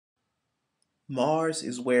Mars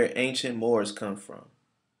is where ancient Moors come from.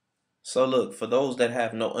 So look, for those that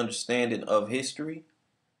have no understanding of history,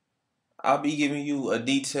 I'll be giving you a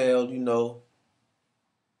detailed,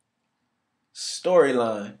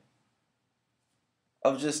 storyline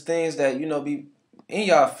of just things that, be in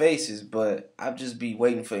y'all faces, but I'll just be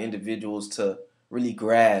waiting for individuals to really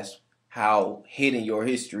grasp how hidden your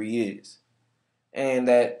history is. And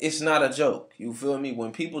that it's not a joke. You feel me?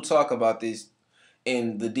 When people talk about this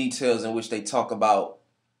in the details in which they talk about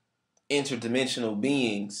interdimensional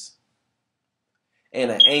beings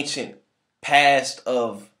and an ancient past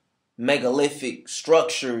of megalithic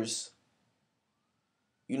structures,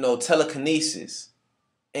 telekinesis,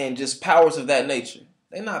 and just powers of that nature.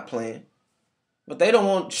 They're not playing. But they don't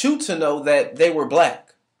want you to know that they were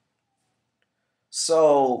black.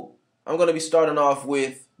 So I'm going to be starting off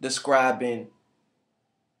with describing,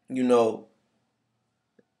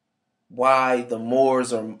 why the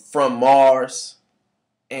Moors are from Mars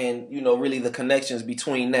and, really the connections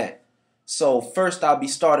between that. So first I'll be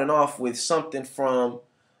starting off with something from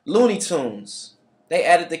Looney Tunes. They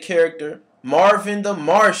added the character Marvin the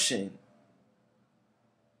Martian.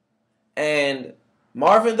 And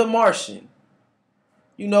Marvin the Martian,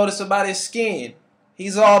 you notice about his skin,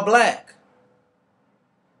 he's all black.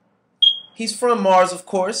 He's from Mars, of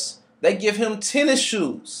course. They give him tennis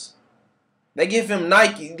shoes. They give him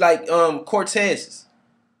Nike, like Cortez's.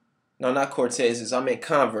 No, not Cortez's. I meant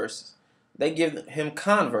Converse's. They give him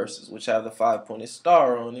Converse's, which have the 5-pointed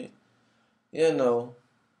star on it.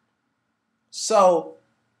 So,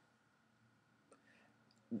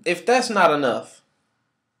 if that's not enough,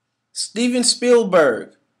 Steven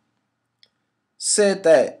Spielberg said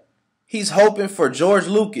that he's hoping for George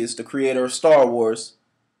Lucas, the creator of Star Wars,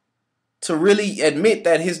 to really admit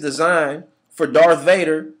that his design for Darth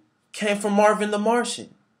Vader came from Marvin the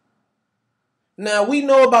Martian. Now, we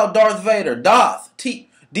know about Darth Vader,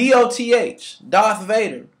 D-O-T-H, Darth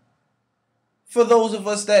Vader. For those of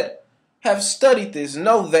us that have studied this,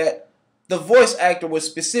 know that the voice actor was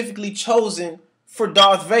specifically chosen for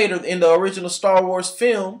Darth Vader in the original Star Wars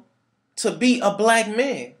film to be a black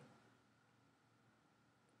man.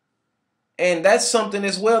 And that's something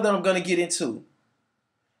as well that I'm going to get into.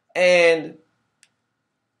 And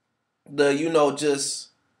just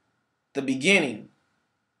the beginning.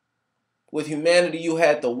 With humanity, you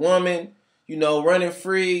had the woman, running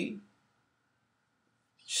free.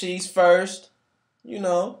 She's first,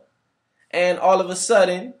 and all of a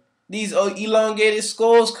sudden, these elongated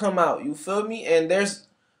skulls come out, you feel me? And there's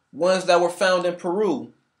ones that were found in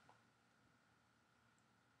Peru.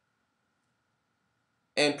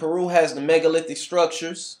 And Peru has the megalithic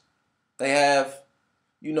structures. They have,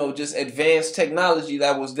 just advanced technology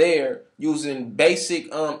that was there using basic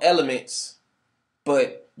elements,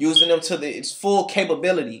 but using them to its full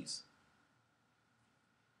capabilities.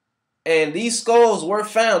 And these skulls were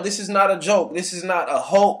found. This is not a joke. This is not a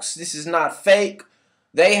hoax. This is not fake.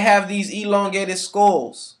 They have these elongated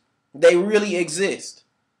skulls. They really exist.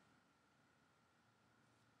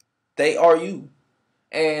 They are you.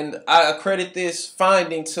 And I accredit this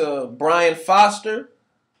finding to Brian Foster,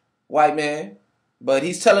 white man, but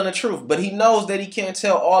he's telling the truth. But he knows that he can't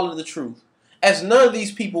tell all of the truth, as none of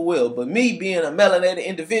these people will. But me being a melanated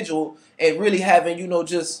individual and really having,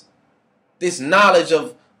 just this knowledge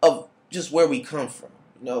of just where we come from.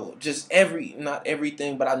 Just not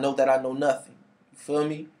everything, but I know that I know nothing. You feel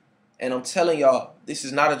me? And I'm telling y'all, this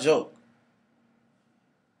is not a joke.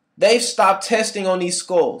 They've stopped testing on these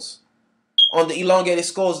skulls, on the elongated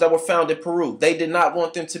skulls that were found in Peru. They did not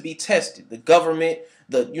want them to be tested. The government,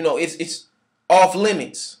 it's off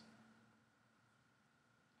limits.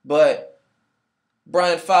 But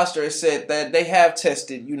Brian Foster has said that they have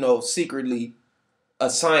tested, secretly a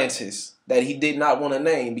scientist that he did not want to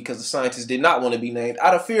name, because the scientist did not want to be named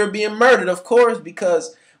out of fear of being murdered, of course,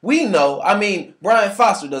 because we know, Brian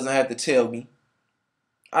Foster doesn't have to tell me.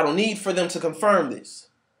 I don't need for them to confirm this.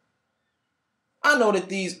 I know that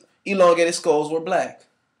these elongated skulls were black.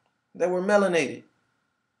 They were melanated.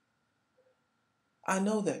 I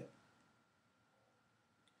know that.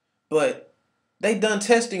 But they done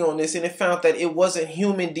testing on this and it found that it wasn't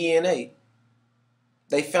human DNA.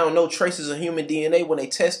 They found no traces of human DNA when they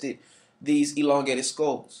tested these elongated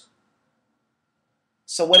skulls.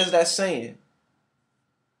 So what is that saying?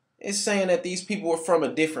 It's saying that these people were from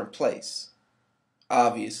a different place,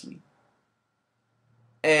 obviously.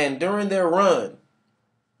 And during their run,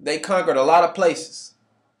 they conquered a lot of places.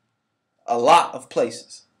 A lot of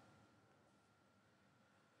places.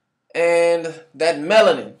 And that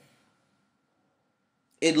melanin,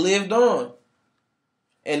 it lived on.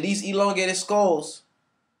 And these elongated skulls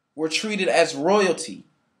were treated as royalty.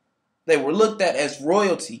 They were looked at as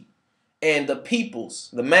royalty, and the peoples,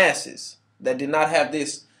 the masses that did not have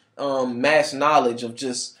this mass knowledge of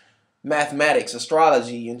just mathematics,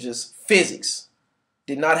 astrology, and just physics,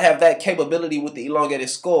 did not have that capability with the elongated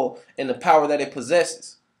skull and the power that it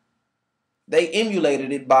possesses. They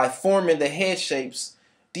emulated it by forming the head shapes,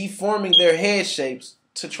 deforming their head shapes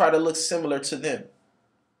to try to look similar to them.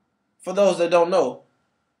 For those that don't know,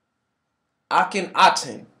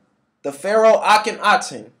 Akhenaten, the pharaoh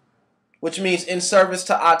Akhenaten, which means in service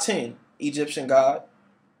to Aten, Egyptian god,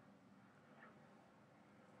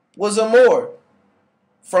 was a Moor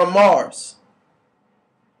from Mars.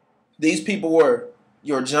 These people were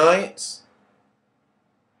your giants.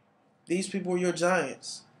 These people were your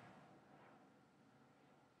giants.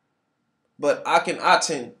 But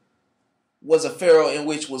Akhenaten was a pharaoh in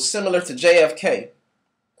which was similar to JFK.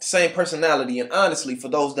 Same personality. And honestly, for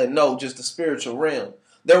those that know just the spiritual realm,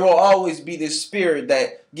 there will always be this spirit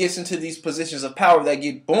that gets into these positions of power that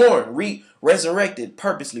get born, resurrected,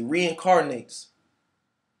 purposely reincarnates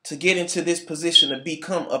to get into this position to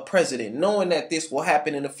become a president, knowing that this will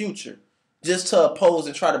happen in the future, just to oppose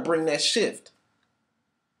and try to bring that shift.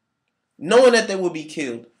 Knowing that they will be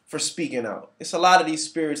killed for speaking out. It's a lot of these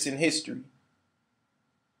spirits in history.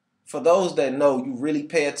 For those that know, you really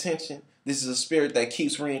pay attention, this is a spirit that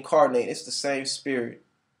keeps reincarnating. It's the same spirit.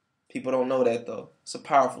 People don't know that though. It's a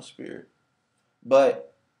powerful spirit.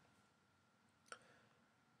 But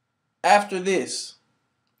after this,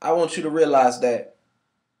 I want you to realize that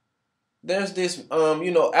there's this,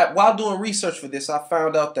 while doing research for this, I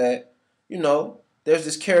found out that, there's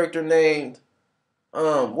this character named,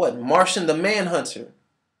 Martian the Manhunter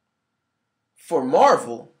for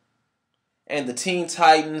Marvel and the Teen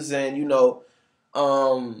Titans and,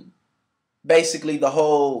 basically the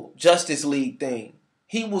whole Justice League thing.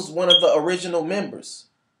 He was one of the original members.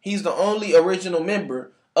 He's the only original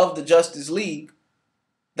member of the Justice League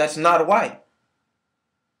that's not white.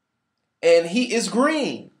 And he is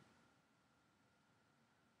green.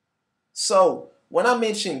 So, when I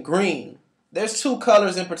mention green, there's two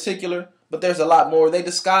colors in particular, but there's a lot more. They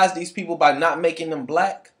disguise these people by not making them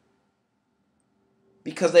black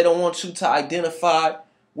because they don't want you to identify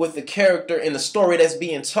with the character in the story that's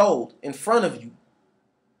being told in front of you.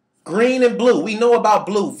 Green and blue. We know about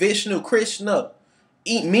blue. Vishnu, Krishna.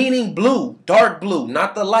 Meaning blue. Dark blue.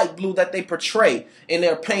 Not the light blue that they portray in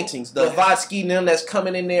their paintings. The Vatsky and them that's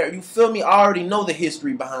coming in there. You feel me? I already know the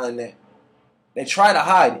history behind that. They try to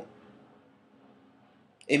hide it.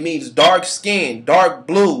 It means dark skin, dark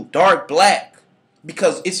blue, dark black.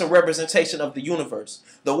 Because it's a representation of the universe.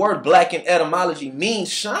 The word black in etymology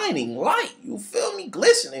means shining, light. You feel me?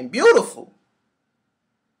 Glistening, beautiful.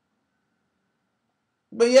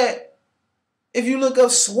 But yet, if you look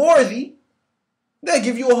up swarthy, they'll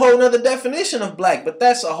give you a whole nother definition of black. But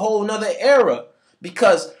that's a whole nother era.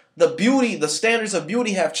 Because the beauty, the standards of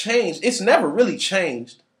beauty have changed. It's never really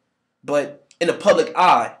changed. But in the public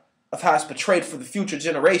eye of how it's portrayed for the future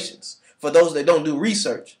generations, for those that don't do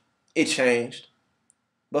research, it changed.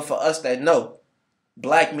 But for us that know,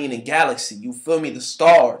 black meaning galaxy, you feel me? The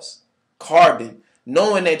stars, carbon,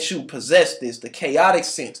 knowing that you possess this, the chaotic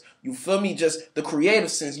sense, you feel me? Just the creative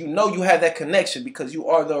sense, you know you have that connection because you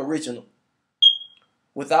are the original.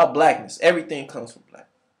 Without blackness, everything comes from black.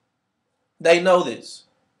 They know this.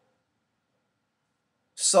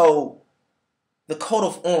 So, the coat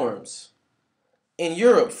of arms in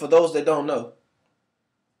Europe, for those that don't know,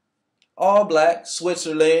 all black,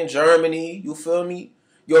 Switzerland, Germany, you feel me?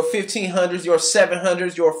 Your 1500s, your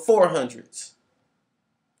 700s, your 400s.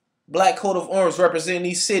 Black coat of arms representing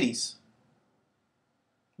these cities.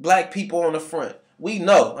 Black people on the front. We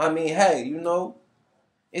know. I mean, hey,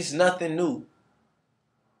 it's nothing new.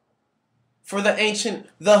 For the ancient,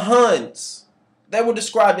 the Huns, they were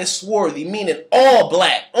described as swarthy, meaning all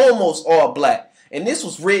black, almost all black. And this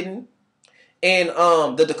was written in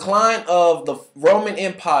The Decline of the Roman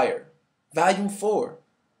Empire, Volume 4.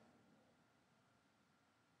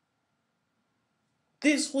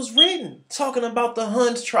 This was written talking about the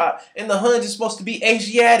Huns tribe. And the Huns is supposed to be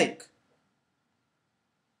Asiatic.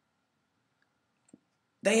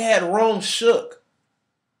 They had Rome shook.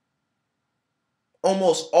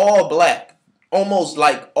 Almost all black. Almost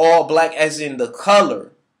like all black as in the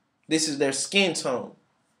color. This is their skin tone.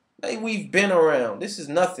 We've been around. This is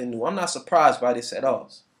nothing new. I'm not surprised by this at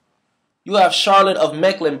all. You have Charlotte of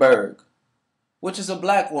Mecklenburg, which is a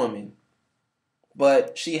black woman.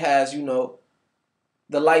 But she has,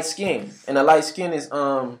 the light skin. And the light skin is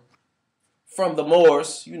from the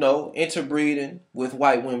Moors, interbreeding with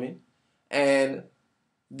white women. And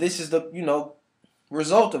this is the,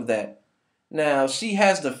 result of that. Now, she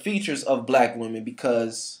has the features of black women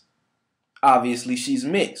because Obviously, she's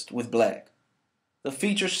mixed with black. The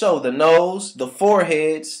features show the nose, the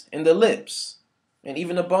foreheads, and the lips, and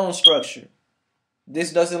even the bone structure.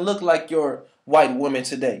 This doesn't look like your white woman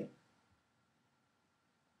today.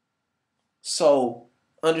 So,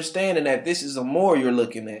 understanding that this is a Moor you're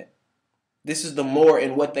looking at. This is the Moor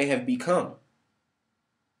and what they have become.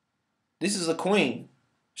 This is a queen.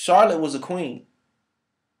 Charlotte was a queen.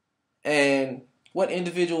 And what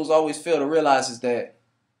individuals always fail to realize is that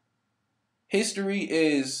history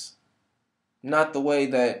is not the way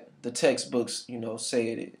that the textbooks, say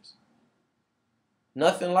it is.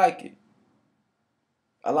 Nothing like it.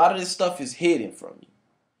 A lot of this stuff is hidden from you.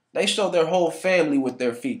 They show their whole family with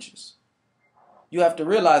their features. You have to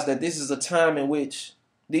realize that this is a time in which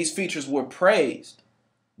these features were praised.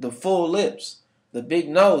 The full lips, the big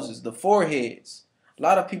noses, the foreheads. A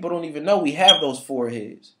lot of people don't even know we have those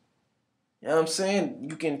foreheads. You know what I'm saying?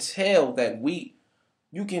 You can tell that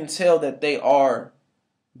they are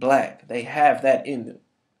black. They have that in them.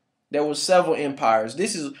 There were several empires.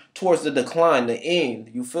 This is towards the decline, the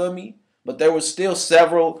end. You feel me? But there were still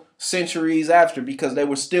several centuries after because they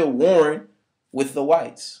were still warring with the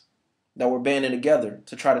whites that were banding together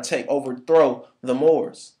to try to overthrow the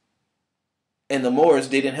Moors. And the Moors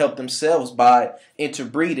didn't help themselves by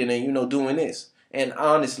interbreeding and, doing this. And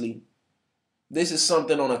honestly, this is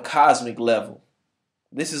something on a cosmic level.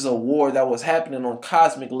 This is a war that was happening on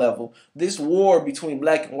cosmic level. This war between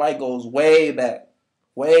black and white goes way back.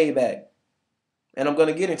 Way back. And I'm going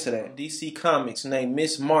to get into that. DC Comics named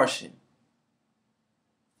Miss Martian.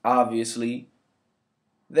 Obviously,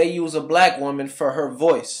 they use a black woman for her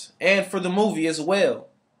voice and for the movie as well.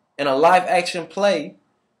 In a live action play,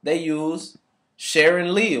 they use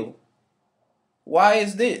Sharon Leal. Why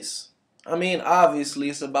is this? I mean, obviously,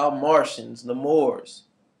 it's about Martians, the Moors.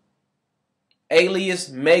 Alias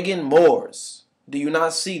Megan Moores. Do you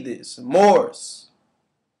not see this? Moors.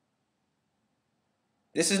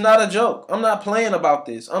 This is not a joke. I'm not playing about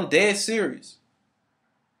this. I'm dead serious.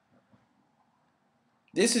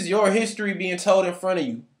 This is your history being told in front of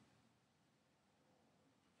you.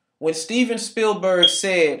 When Steven Spielberg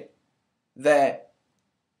said that,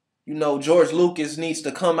 George Lucas needs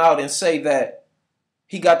to come out and say that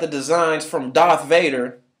he got the designs from Darth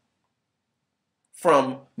Vader,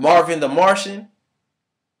 from Marvin the Martian,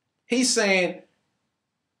 he's saying,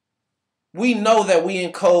 we know that we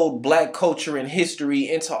encode black culture and history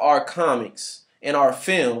into our comics and our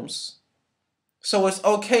films. So it's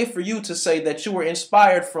okay for you to say that you were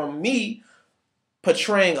inspired from me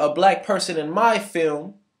portraying a black person in my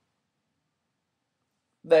film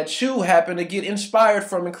that you happen to get inspired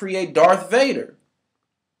from and create Darth Vader.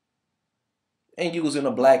 And using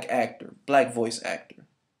a black actor, black voice actor.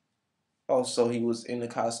 Also, he was in the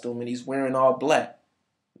costume and he's wearing all black.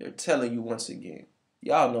 They're telling you once again.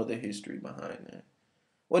 Y'all know the history behind that.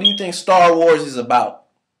 What do you think Star Wars is about?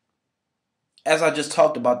 As I just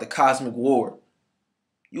talked about, the cosmic war.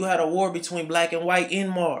 You had a war between black and white in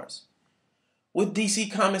Mars. With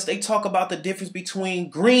DC Comics, they talk about the difference between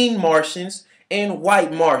green Martians and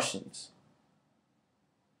white Martians.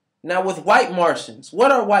 Now with white Martians,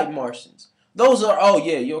 what are white Martians? Those are,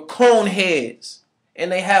 your cone heads.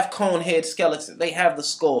 And they have cone head skeletons. They have the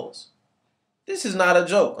skulls. This is not a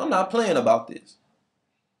joke. I'm not playing about this.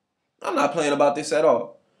 I'm not playing about this at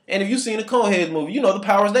all. And if you've seen the Coneheads movie, you know the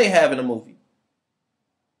powers they have in the movie.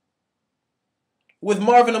 With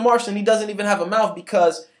Marvin the Martian, he doesn't even have a mouth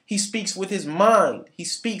because he speaks with his mind. He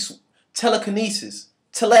speaks telekinesis,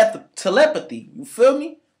 telepathy. You feel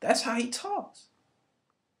me? That's how he talks.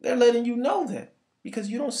 They're letting you know that because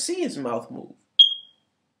you don't see his mouth move.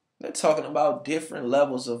 They're talking about different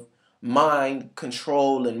levels of mind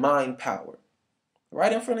control and mind power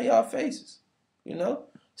right in front of y'all faces,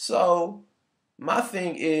 So my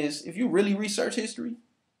thing is, if you really research history,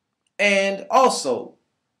 and also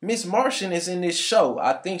Miss Martian is in this show,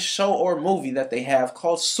 I think show or movie that they have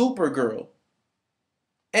called Supergirl.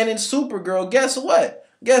 And in Supergirl, guess what?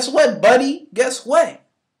 Guess what, buddy? Guess what?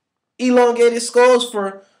 Elongated skulls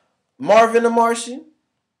for Marvin the Martian.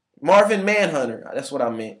 Marvin Manhunter. That's what I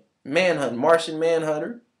meant. Manhunt. Martian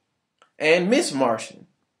Manhunter. And Miss Martian.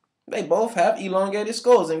 They both have elongated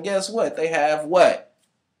skulls. And guess what? They have what?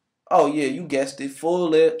 Oh, yeah, you guessed it. Full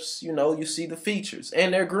lips. You see the features.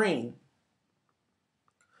 And they're green.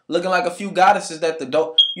 Looking like a few goddesses that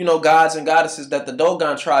gods and goddesses that the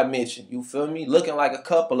Dogon tribe mentioned. You feel me? Looking like a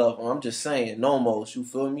couple of them. I'm just saying. Nomos. You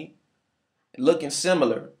feel me? Looking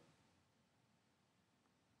similar.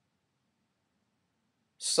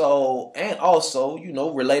 So, and also,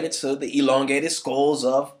 related to the elongated skulls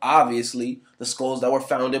of, obviously, the skulls that were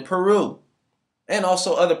found in Peru. And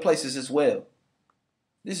also other places as well.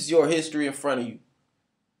 This is your history in front of you.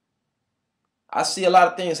 I see a lot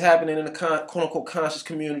of things happening in the quote-unquote conscious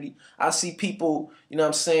community. I see people, you know what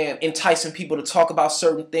I'm saying, enticing people to talk about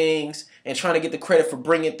certain things and trying to get the credit for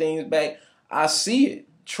bringing things back. I see it.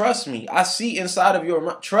 Trust me. I see inside of your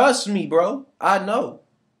mind. Trust me, bro. I know.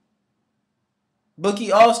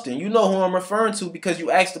 Bookie Austin, you know who I'm referring to because you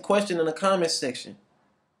asked the question in the comments section.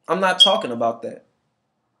 I'm not talking about that.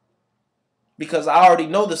 Because I already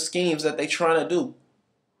know the schemes that they trying to do.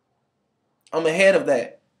 I'm ahead of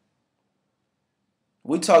that.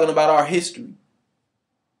 We're talking about our history.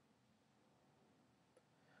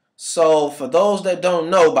 So for those that don't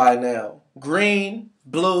know by now, green,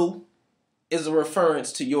 blue is a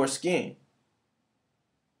reference to your skin.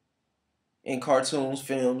 In cartoons,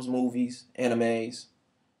 films, movies, animes,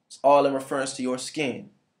 it's all in reference to your skin.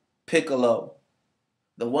 Piccolo,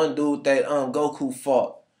 the one dude that Goku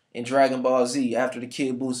fought in Dragon Ball Z after the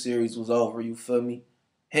Kid Buu series was over, you feel me?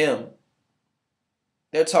 Him.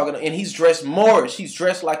 They're talking, and he's dressed Moorish. He's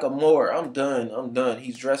dressed like a Moor. I'm done.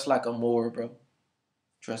 He's dressed like a Moor, bro.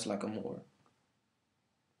 Dressed like a Moor.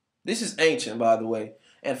 This is ancient, by the way.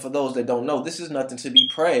 And for those that don't know, this is nothing to be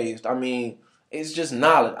praised. I mean, it's just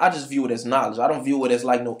knowledge. I just view it as knowledge. I don't view it as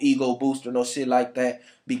like no ego booster, no shit like that,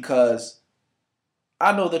 because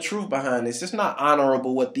I know the truth behind this. It's not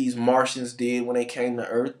honorable what these Martians did when they came to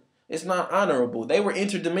Earth. It's not honorable. They were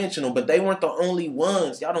interdimensional, but they weren't the only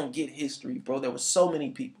ones. Y'all don't get history, bro. There were so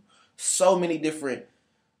many people, so many different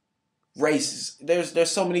races. There's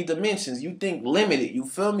so many dimensions. You think limited. You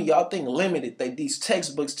feel me? Y'all think limited. These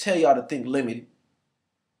textbooks tell y'all to think limited.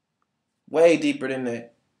 Way deeper than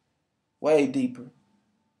that. Way deeper.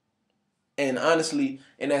 And honestly,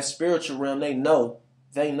 in that spiritual realm, they know.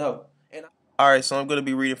 They know. Alright, so I'm going to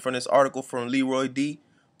be reading from this article from Leroy D.,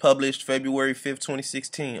 published February 5th,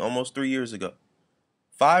 2016, almost 3 years ago.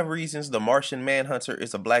 5 reasons the Martian Manhunter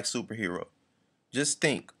is a black superhero. Just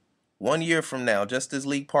think, 1 year from now, Justice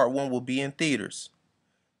League Part 1 will be in theaters.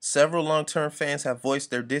 Several long-term fans have voiced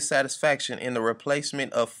their dissatisfaction in the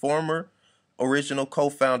replacement of former original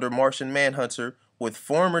co-founder Martian Manhunter with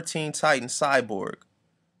former Teen Titan Cyborg.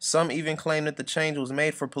 Some even claim that the change was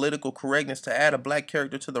made for political correctness to add a black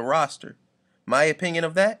character to the roster. My opinion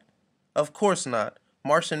of that? Of course not.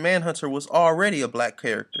 Martian Manhunter was already a black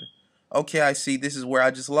character. Okay, I see, this is where I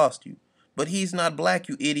just lost you. But he's not black,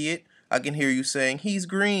 you idiot. I can hear you saying, he's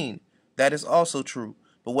green. That is also true.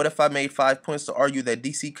 But what if I made 5 points to argue that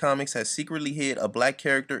DC Comics has secretly hid a black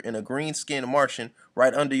character in a green-skinned Martian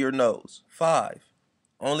right under your nose? 5.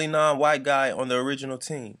 Only non-white guy on the original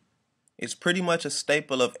team. It's pretty much a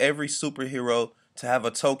staple of every superhero to have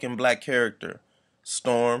a token black character.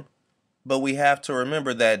 Storm. But we have to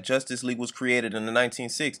remember that Justice League was created in the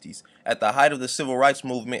 1960s, at the height of the civil rights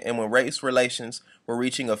movement and when race relations were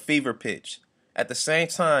reaching a fever pitch. At the same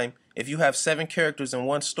time, if you have 7 characters in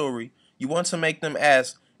one story, you want to make them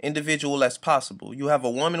as individual as possible. You have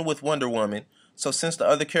a woman with Wonder Woman, so since the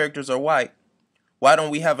other characters are white, why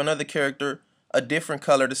don't we have another character a different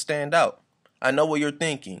color to stand out? I know what you're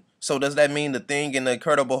thinking. So does that mean the Thing and the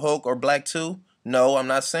Incredible Hulk are black too? No, I'm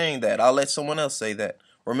not saying that. I'll let someone else say that.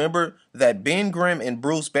 Remember that Ben Grimm and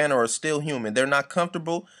Bruce Banner are still human. They're not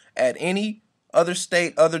comfortable at any other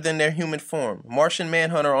state other than their human form. Martian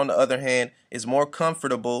Manhunter, on the other hand, is more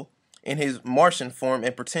comfortable in his Martian form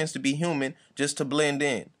and pretends to be human just to blend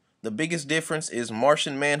in. The biggest difference is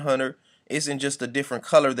Martian Manhunter isn't just a different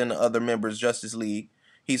color than the other members of Justice League.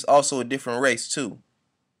 He's also a different race too.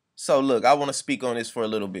 So look, I want to speak on this for a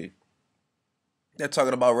little bit. They're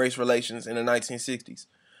talking about race relations in the 1960s,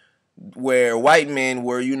 where white men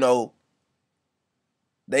were,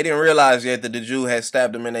 they didn't realize yet that the Jew had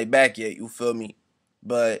stabbed them in their back yet, you feel me?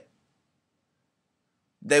 But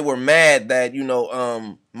they were mad that,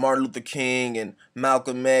 Martin Luther King and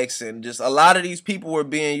Malcolm X and just a lot of these people were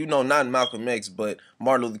being, not Malcolm X, but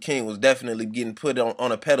Martin Luther King was definitely getting put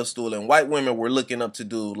on a pedestal, and white women were looking up to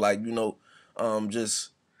dude, like, just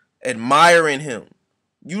admiring him.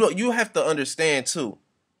 You have to understand too.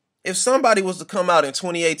 If somebody was to come out in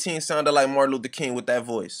 2018 sounded like Martin Luther King with that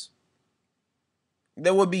voice,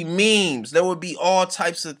 there would be memes. There would be all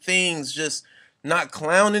types of things, just not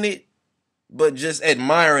clowning it, but just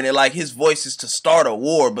admiring it, like his voice is to start a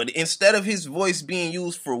war. But instead of his voice being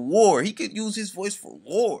used for war, he could use his voice for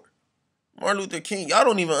war. Martin Luther King, y'all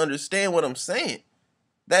don't even understand what I'm saying.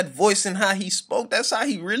 That voice and how he spoke, that's how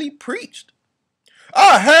he really preached.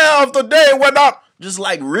 I have the day when I... Just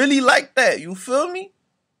like really like that, you feel me?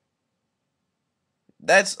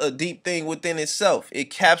 That's a deep thing within itself.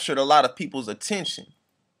 It captured a lot of people's attention.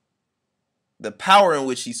 The power in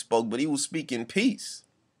which he spoke, but he was speaking peace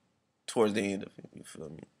towards the end of it, you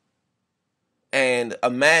feel me? And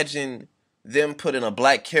imagine them putting a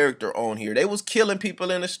black character on here. They was killing people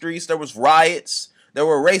in the streets. There was riots. There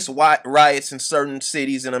were race riots in certain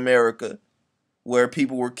cities in America where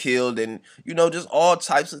people were killed, and just all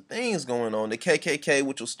types of things going on. The KKK,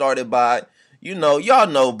 which was started by, y'all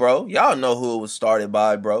know, bro. Y'all know who it was started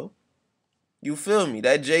by, bro. You feel me?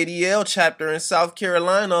 That JDL chapter in South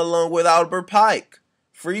Carolina, along with Albert Pike,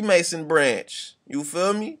 Freemason branch. You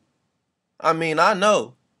feel me? I mean, I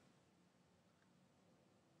know.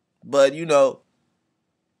 But,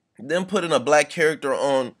 them putting a black character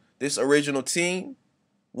on this original team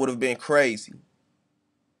would have been crazy.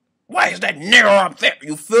 Why is that nigger up there?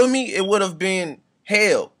 You feel me? It would have been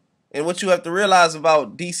hell. And what you have to realize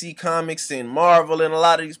about DC Comics and Marvel and a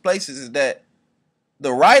lot of these places is that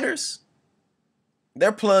the writers,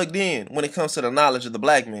 they're plugged in when it comes to the knowledge of the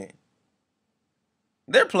black man.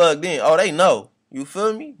 They're plugged in. Oh, they know. You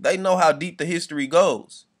feel me? They know how deep the history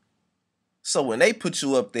goes. So when they put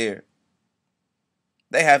you up there,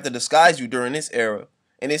 they have to disguise you during this era.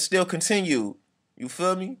 And it still continued. You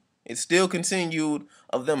feel me? It still continued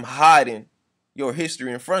of them hiding your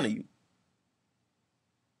history in front of you.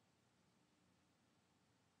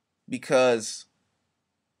 Because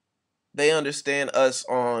they understand us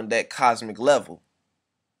on that cosmic level.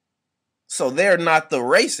 So they're not the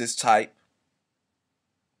racist type,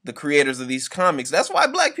 the creators of these comics. That's why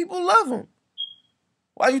black people love them.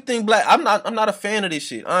 Why you think black? I'm not a fan of this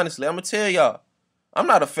shit. Honestly, I'm gonna tell y'all. I'm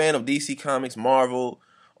not a fan of DC Comics, Marvel,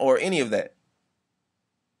 or any of that.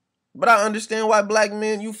 But I understand why black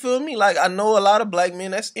men, you feel me? Like, I know a lot of black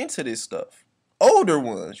men that's into this stuff. Older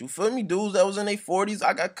ones, you feel me? Dudes that was in their 40s.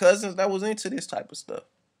 I got cousins that was into this type of stuff.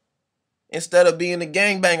 Instead of being the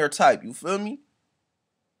gangbanger type, you feel me?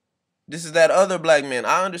 This is that other black man.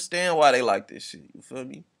 I understand why they like this shit, you feel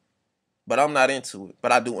me? But I'm not into it.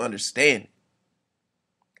 But I do understand it.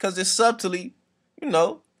 Because it's subtly,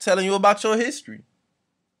 telling you about your history.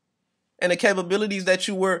 And the capabilities that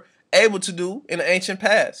you were able to do in the ancient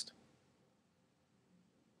past.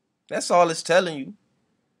 That's all it's telling you,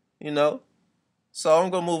 So I'm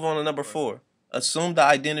going to move on to number 4. Assume the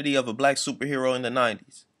identity of a black superhero in the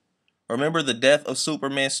 90s. Remember the death of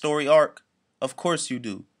Superman's story arc? Of course you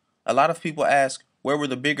do. A lot of people ask, where were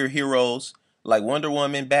the bigger heroes like Wonder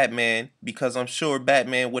Woman, Batman, because I'm sure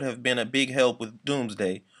Batman would have been a big help with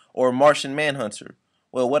Doomsday, or Martian Manhunter.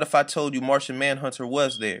 Well, what if I told you Martian Manhunter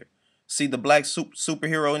was there? See the black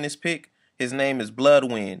superhero in this pic? His name is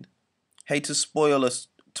Bloodwind. Hate to spoil a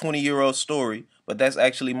 20-year-old story, but that's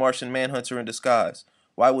actually Martian Manhunter in disguise.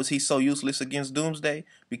 Why was he so useless against Doomsday?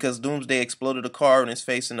 Because Doomsday exploded a car in his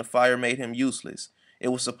face and the fire made him useless. It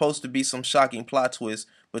was supposed to be some shocking plot twist,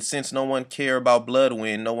 but since no one cared about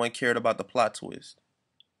Bloodwind, no one cared about the plot twist.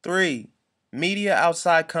 3. Media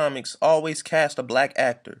outside comics always cast a black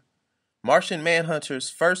actor. Martian Manhunter's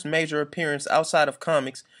first major appearance outside of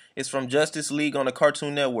comics is from Justice League on the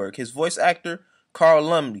Cartoon Network. His voice actor, Carl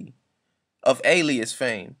Lumbly, of Alias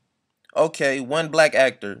fame. Okay, one black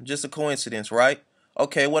actor, just a coincidence, right?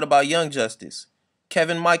 Okay, what about Young Justice?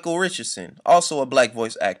 Kevin Michael Richardson, also a black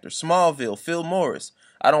voice actor. Smallville, Phil Morris.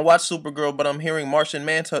 I don't watch Supergirl, but I'm hearing Martian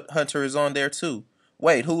Manhunter is on there too.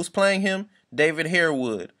 Wait, who's playing him? David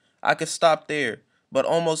Harewood. I could stop there, but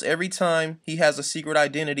almost every time he has a secret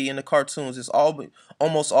identity in the cartoons, it's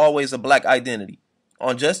almost always a black identity.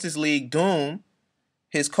 On Justice League Doom,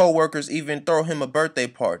 his co-workers even throw him a birthday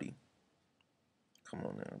party. Come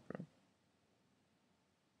on now, bro.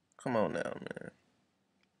 Come on now, man.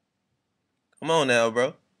 Come on now,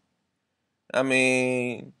 bro. I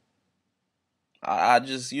mean, I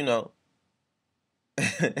just,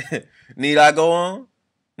 need I go on?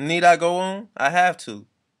 Need I go on? I have to.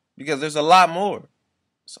 Because there's a lot more.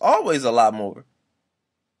 It's always a lot more.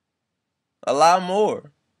 A lot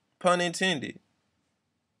more. Pun intended.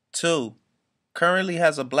 2. Currently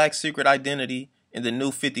has a black secret identity in the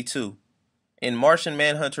New 52. In Martian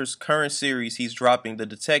Manhunter's current series, he's dropping the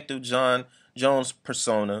Detective John Jones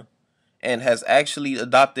persona and has actually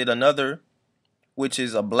adopted another, which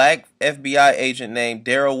is a black FBI agent named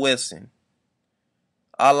Daryl Wilson,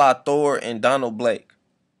 a la Thor and Donald Blake.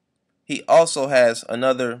 He also has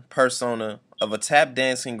another persona of a tap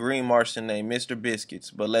dancing green Martian named Mr.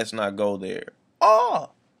 Biscuits, but let's not go there.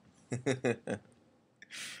 Oh!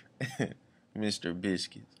 Mr.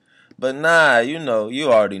 Biscuits. But nah, you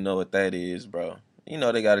already know what that is, bro.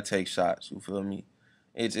 They gotta take shots, you feel me?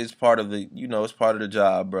 It's part of the, it's part of the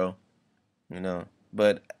job, bro.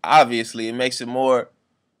 But obviously it makes it more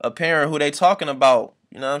apparent who they talking about.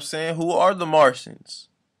 You know what I'm saying? Who are the Martians?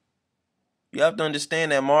 You have to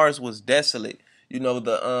understand that Mars was desolate.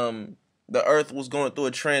 The Earth was going through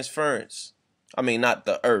a transference. I mean, not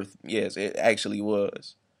the Earth. Yes, it actually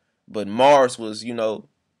was. But Mars was, it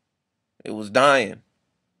was dying.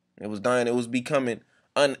 It was dying. It was becoming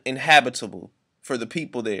uninhabitable for the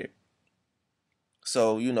people there.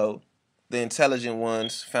 So, the intelligent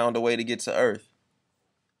ones found a way to get to Earth.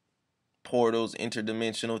 Portals,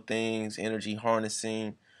 interdimensional things, energy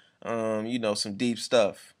harnessing, some deep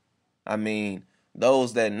stuff. I mean,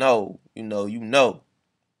 those that know, you know.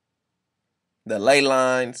 The ley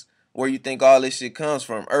lines, where you think all this shit comes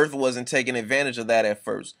from. Earth wasn't taking advantage of that at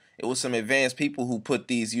first. It was some advanced people who put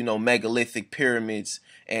these, megalithic pyramids,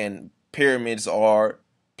 and pyramids are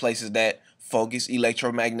places that focus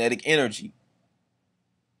electromagnetic energy.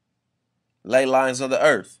 Ley lines of the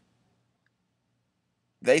Earth.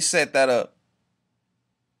 They set that up.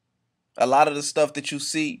 A lot of the stuff that you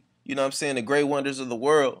see, the great wonders of the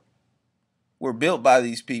world, were built by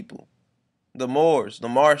these people. The Moors, the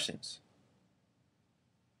Martians.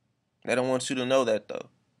 They don't want you to know that, though.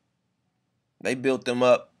 They built them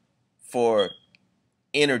up for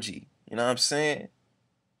energy. You know what I'm saying?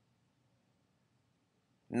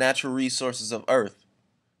 Natural resources of Earth.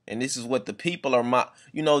 And this is what the people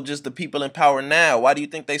are, just the people in power now. Why do you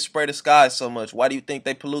think they spray the sky so much? Why do you think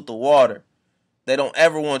they pollute the water? They don't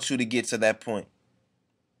ever want you to get to that point.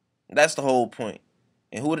 That's the whole point.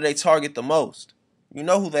 And who do they target the most? You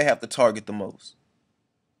know who they have to target the most.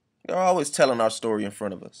 They're always telling our story in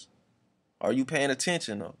front of us. Are you paying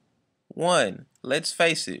attention, though? One, let's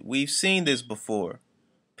face it, we've seen this before.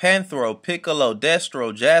 Panthro, Piccolo,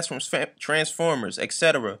 Destro, Jazz from Transformers,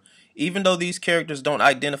 etc. Even though these characters don't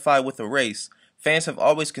identify with a race, fans have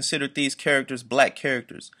always considered these characters black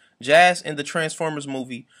characters. Jazz in the Transformers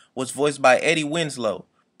movie was voiced by Eddie Winslow.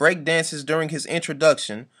 Break dances during his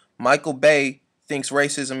introduction. Michael Bay thinks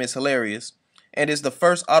racism is hilarious, and is the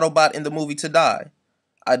first Autobot in the movie to die.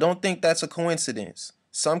 I don't think that's a coincidence.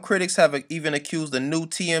 Some critics have even accused the new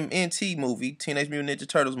TMNT movie, Teenage Mutant Ninja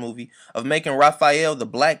Turtles movie, of making Raphael the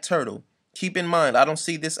Black Turtle. Keep in mind, I don't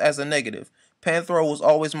see this as a negative. Panthro was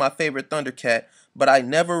always my favorite Thundercat, but I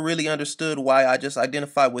never really understood why I just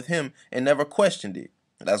identified with him and never questioned it.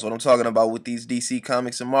 That's what I'm talking about with these DC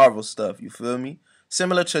Comics and Marvel stuff, you feel me?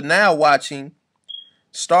 Similar to now watching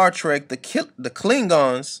Star Trek, the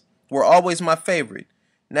Klingons were always my favorite.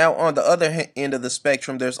 Now on the other end of the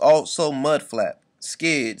spectrum, there's also Mudflap,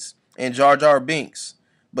 Skids, and Jar Jar Binks.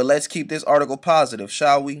 But let's keep this article positive,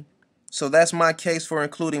 shall we? So that's my case for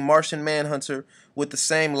including Martian Manhunter with the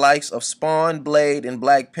same likes of Spawn, Blade, and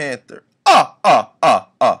Black Panther.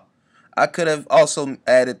 I could have also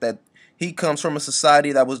added that he comes from a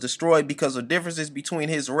society that was destroyed because of differences between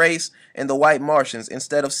his race and the white Martians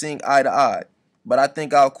instead of seeing eye to eye. But I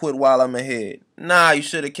think I'll quit while I'm ahead. Nah, you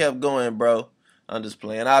should have kept going, bro. I'm just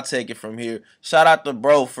playing. I'll take it from here. Shout out to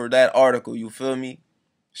bro for that article, you feel me?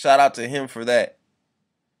 Shout out to him for that.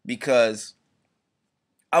 Because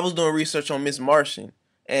I was doing research on Miss Martian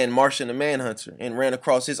and Martian the Manhunter and ran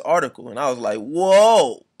across his article. And I was like,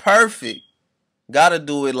 whoa, perfect. Gotta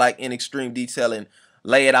do it like in extreme detail and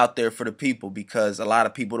lay it out there for the people because a lot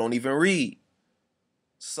of people don't even read.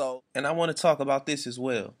 So, and I want to talk about this as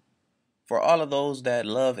well. For all of those that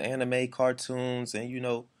love anime cartoons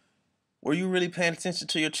and, were you really paying attention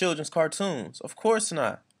to your children's cartoons? Of course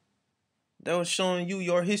not. They were showing you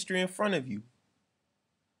your history in front of you.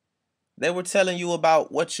 They were telling you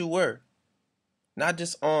about what you were. Not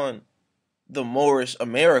just on the Moorish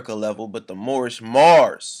America level, but the Moorish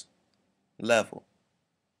Mars level.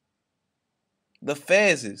 The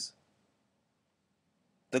Fezzes.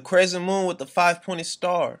 The crescent moon with the 5-pointed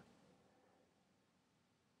star.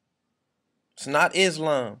 It's not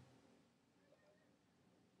Islam.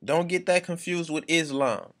 Don't get that confused with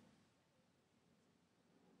Islam.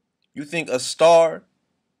 You think a star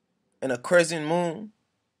and a crescent moon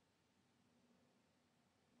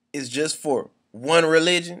is just for one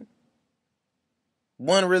religion?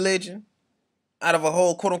 One religion out of a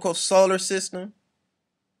whole quote unquote solar system,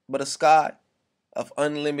 but a sky of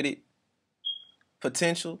unlimited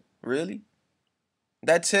potential? Really?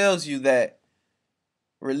 That tells you that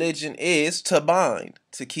religion is to bind,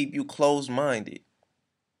 to keep you closed-minded.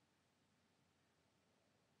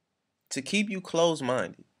 To keep you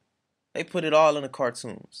closed-minded. They put it all in the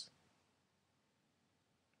cartoons.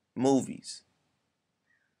 Movies.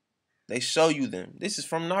 They show you them. This is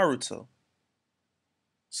from Naruto.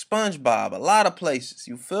 SpongeBob, a lot of places.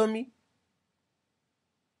 You feel me?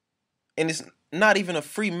 And it's not even a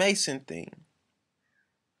Freemason thing.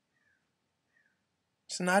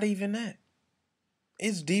 It's not even that.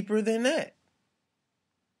 It's deeper than that.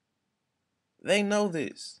 They know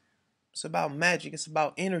this. It's about magic. It's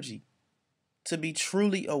about energy. To be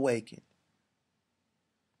truly awakened.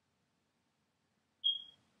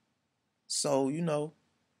 So,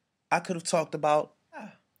 I could have talked about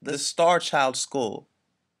the Star Child skull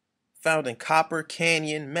found in Copper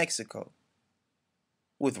Canyon, Mexico,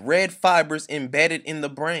 with red fibers embedded in the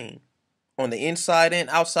brain on the inside and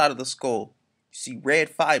outside of the skull. You see red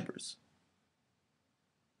fibers.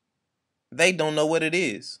 They don't know what it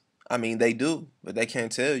is. I mean, they do, but they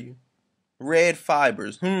can't tell you. Red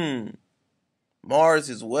fibers. Mars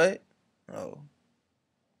is what? Oh,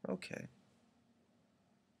 okay.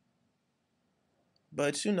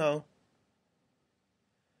 But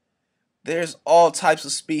there's all types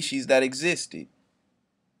of species that existed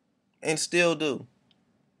and still do.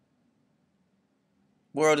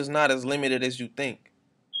 World is not as limited as you think.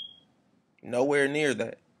 Nowhere near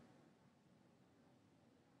that.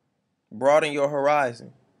 Broaden your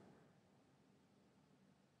horizon.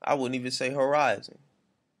 I wouldn't even say horizon.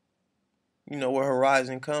 You know where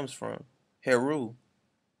horizon comes from. Heru.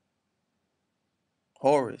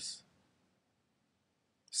 Horus.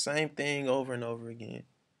 Same thing over and over again.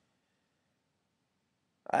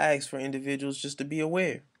 I ask for individuals just to be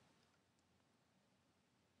aware.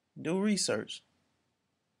 Do research.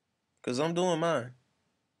 Because I'm doing mine.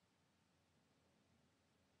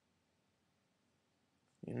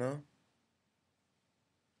 You know?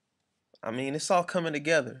 I mean, it's all coming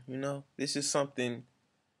together, This is something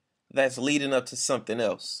that's leading up to something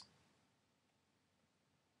else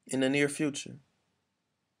in the near future.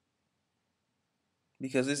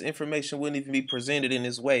 Because this information wouldn't even be presented in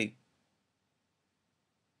this way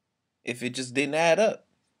if it just didn't add up.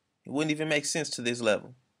 It wouldn't even make sense to this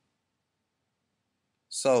level.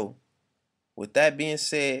 So, with that being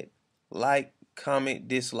said, like, comment,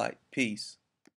 dislike. Peace.